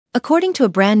According to a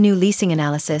brand new leasing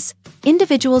analysis,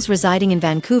 individuals residing in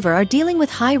Vancouver are dealing with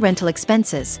high rental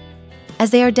expenses, as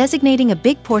they are designating a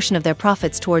big portion of their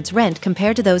profits towards rent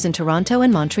compared to those in Toronto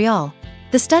and Montreal.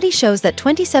 The study shows that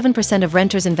 27% of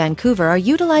renters in Vancouver are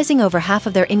utilizing over half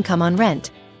of their income on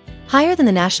rent. Higher than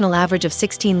the national average of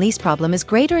 16. Lease problem is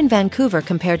greater in Vancouver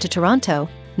compared to Toronto,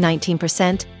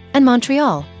 19%, and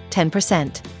Montreal,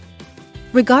 10%.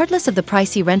 Regardless of the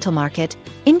pricey rental market,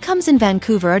 incomes in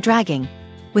Vancouver are dragging,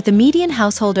 with the median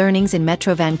household earnings in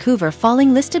Metro Vancouver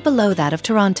falling listed below that of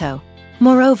Toronto.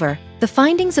 Moreover, the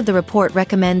findings of the report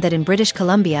recommend that in British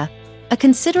Columbia, a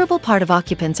considerable part of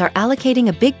occupants are allocating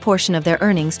a big portion of their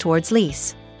earnings towards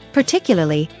lease.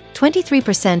 Particularly,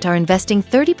 23% are investing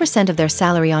 30% of their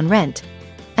salary on rent,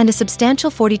 and a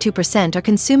substantial 42% are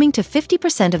consuming to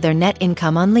 50% of their net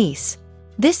income on lease.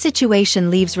 This situation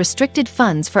leaves restricted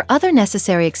funds for other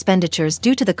necessary expenditures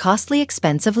due to the costly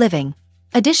expense of living.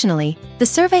 Additionally, the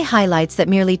survey highlights that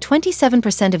merely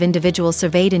 27% of individuals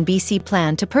surveyed in BC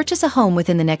plan to purchase a home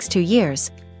within the next 2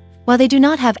 years, while they do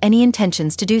not have any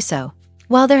intentions to do so.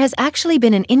 While there has actually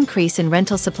been an increase in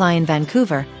rental supply in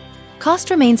Vancouver, cost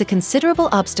remains a considerable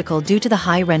obstacle due to the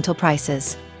high rental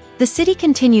prices. The city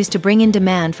continues to bring in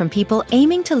demand from people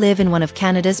aiming to live in one of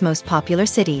Canada's most popular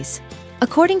cities.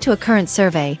 According to a current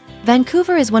survey,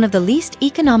 Vancouver is one of the least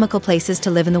economical places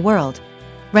to live in the world,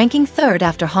 ranking third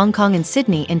after Hong Kong and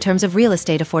Sydney in terms of real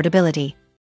estate affordability.